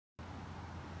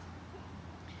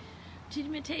Judy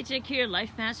Matejcik here,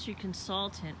 Life Mastery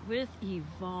Consultant with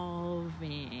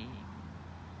Evolving.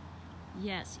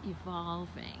 Yes,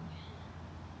 evolving.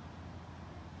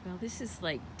 Well, this is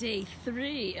like day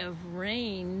 3 of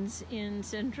rains in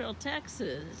Central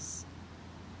Texas.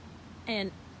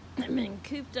 And I'm been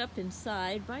cooped up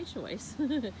inside by choice.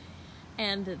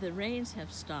 And the rains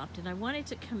have stopped. And I wanted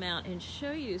to come out and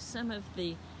show you some of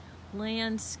the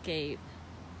landscape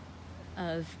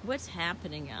of what's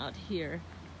happening out here.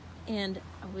 And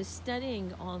I was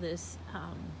studying all this,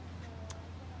 oh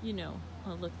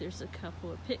look, there's a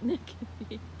couple, a picnic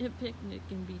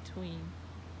in between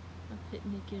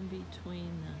the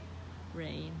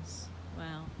rains.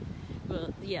 Wow.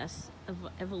 Well, yes,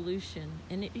 evolution,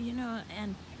 and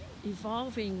and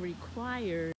evolving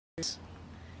requires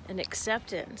an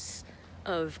acceptance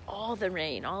of all the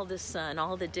rain, all the sun,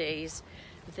 all the days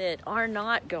that are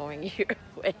not going your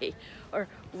way, or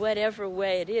whatever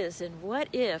way it is. And what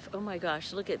if, oh my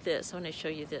gosh, look at this. I want to show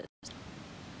you this.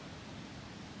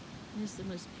 This is the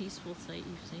most peaceful sight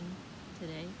you've seen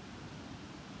today.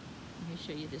 Let me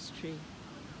show you this tree.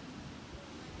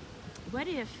 What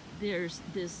if there's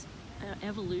this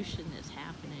evolution that's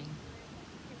happening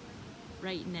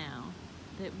right now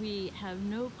that we have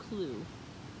no clue?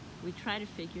 We try to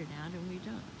figure it out and we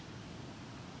don't.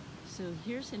 So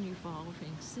here's an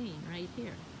evolving scene right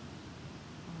here.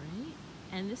 All right?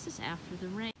 And this is after the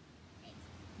rain.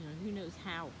 Who knows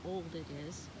how old it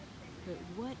is. But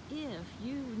what if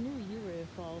you knew you were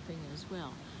evolving as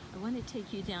well? I want to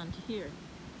take you down to here.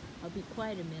 I'll be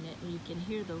quiet a minute and you can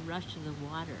hear the rush of the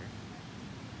water.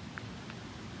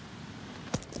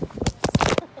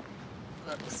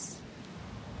 Oops.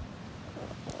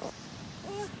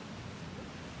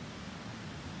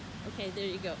 Okay, there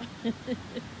you go.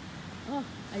 Oh,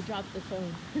 I dropped the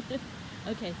phone.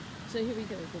 Okay, so here we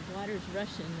go. The water's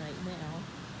rushing right now.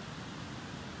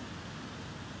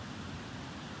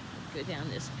 Go down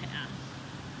this path.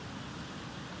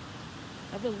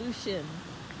 Evolution.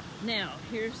 Now,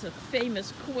 here's a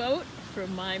famous quote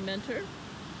from my mentor.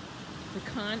 The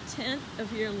content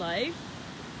of your life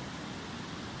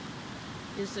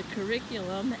is the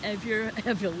curriculum of your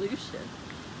evolution.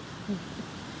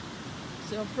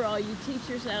 So for all you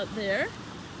teachers out there,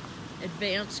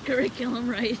 advanced curriculum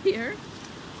right here.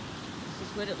 This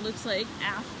is what it looks like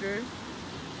after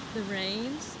the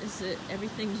rains, is that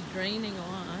everything's draining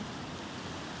off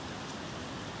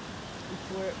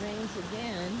before it rains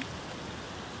again.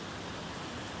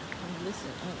 And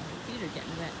listen, oh, my feet are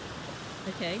getting wet.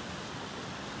 Okay.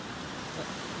 Look.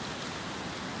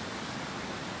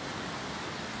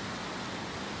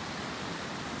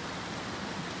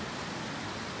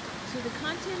 So the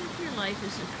content of your life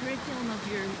is the curriculum of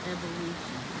your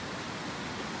evolution.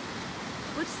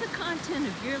 What's the content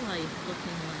of your life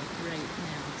looking like right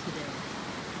now, today?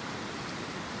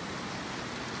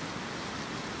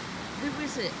 There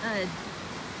was the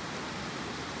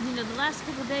last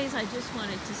couple of days I just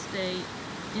wanted to stay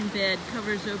in bed,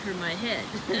 covers over my head.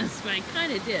 So I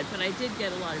kind of did, but I did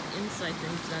get a lot of inside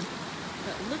things done.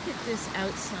 But look at this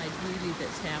outside beauty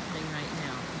that's happening right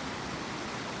now.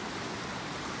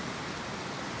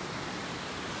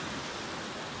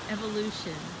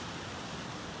 Evolution.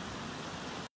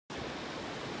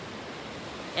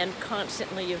 And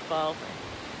constantly evolving.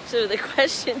 So the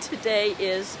question today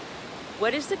is,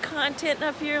 what is the content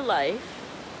of your life?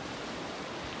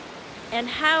 And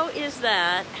how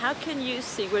can you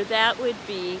see where that would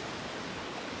be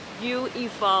you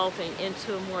evolving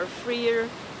into a more freer,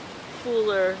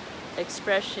 fuller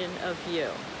expression of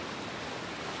you?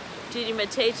 Judy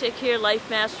Matejcik here, Life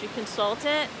Mastery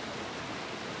Consultant.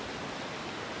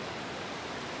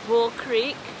 Bull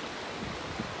Creek,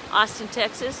 Austin,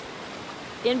 Texas,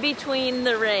 in between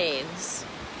the rains.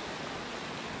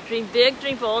 Dream big,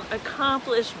 dream bold,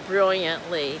 accomplish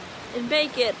brilliantly, and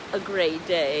make it a great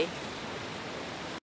day.